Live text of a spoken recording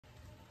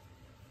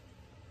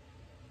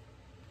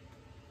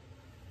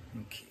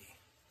Okay.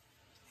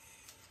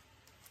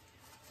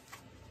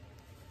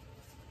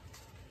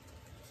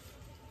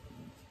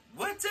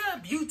 What's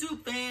up,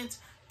 YouTube fans?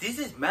 This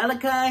is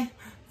Malachi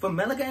from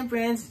Malachi and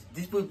Friends.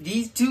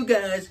 These two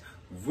guys,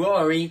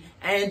 Rory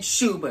and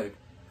Schubert.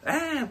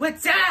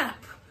 What's up?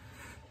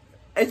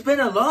 It's been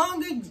a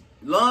long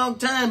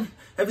time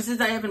ever since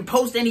I haven't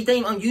posted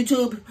anything on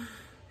YouTube.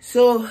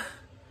 So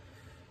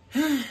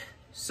if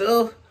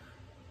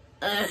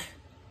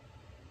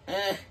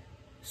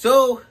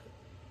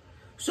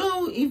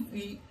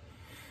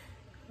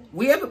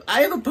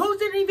I haven't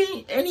posted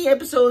any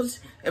episodes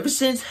ever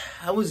since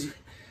I was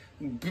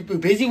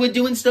busy with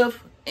doing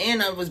stuff,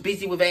 and I was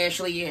busy with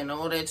Ashley and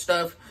all that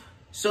stuff.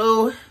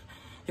 So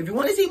if you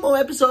want to see more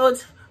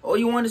episodes or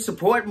you want to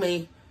support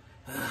me,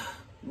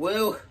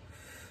 well,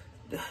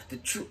 the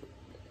truth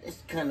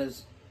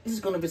this is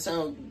gonna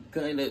sound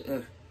kind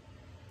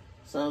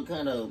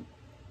of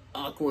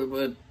awkward,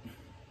 but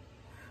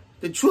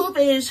the truth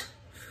is,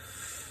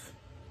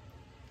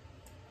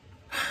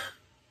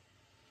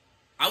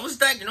 I was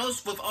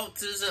diagnosed with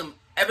autism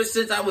ever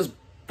since I was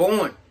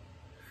born.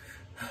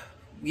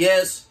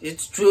 Yes,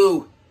 it's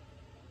true.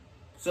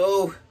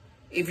 So,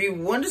 if you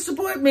want to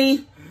support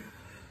me,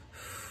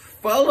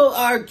 follow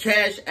our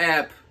Cash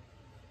App.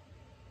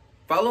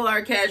 Follow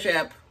our Cash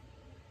App.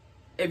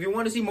 If you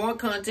want to see more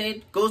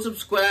content, go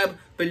subscribe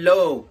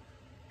below.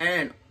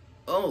 And,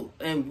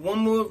 and one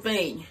more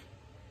thing.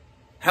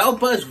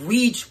 Help us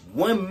reach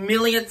 1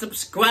 million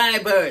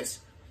subscribers.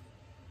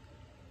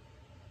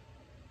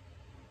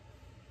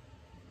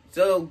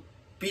 So,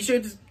 be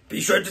sure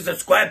to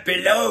subscribe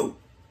below.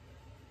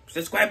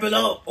 Subscribe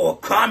below or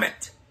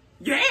comment.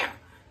 Yeah.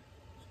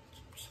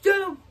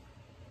 So,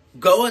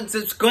 go and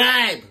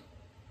subscribe.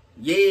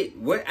 Yeah,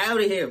 we're out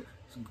of here.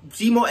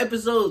 See more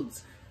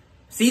episodes.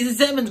 Season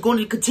 7 is going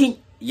to continue.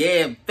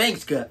 Yeah,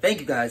 thank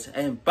you guys.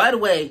 And by the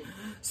way,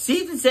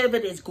 Season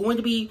 7 is going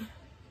to be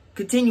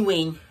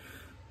continuing.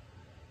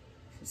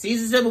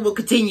 Season 7 will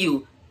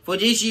continue for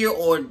this year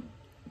or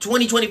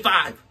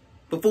 2025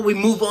 before we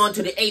move on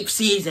to the 8th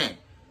season.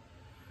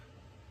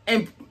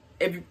 And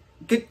if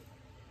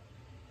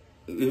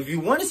you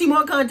want to see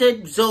more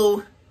content,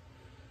 so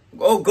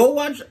go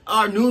watch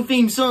our new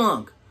theme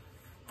song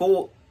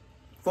for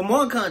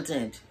more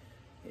content.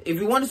 If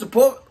you want to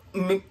support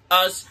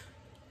us,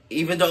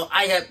 even though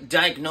I have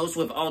diagnosed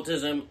with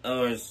autism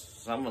or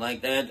something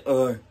like that,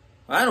 or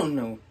I don't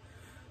know.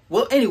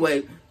 Well,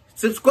 anyway,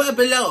 subscribe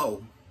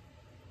below.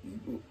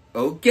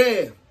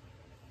 Okay.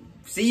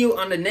 See you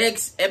on the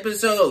next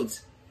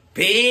episodes.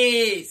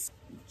 Peace.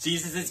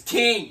 Jesus is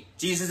King.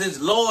 Jesus is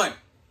Lord.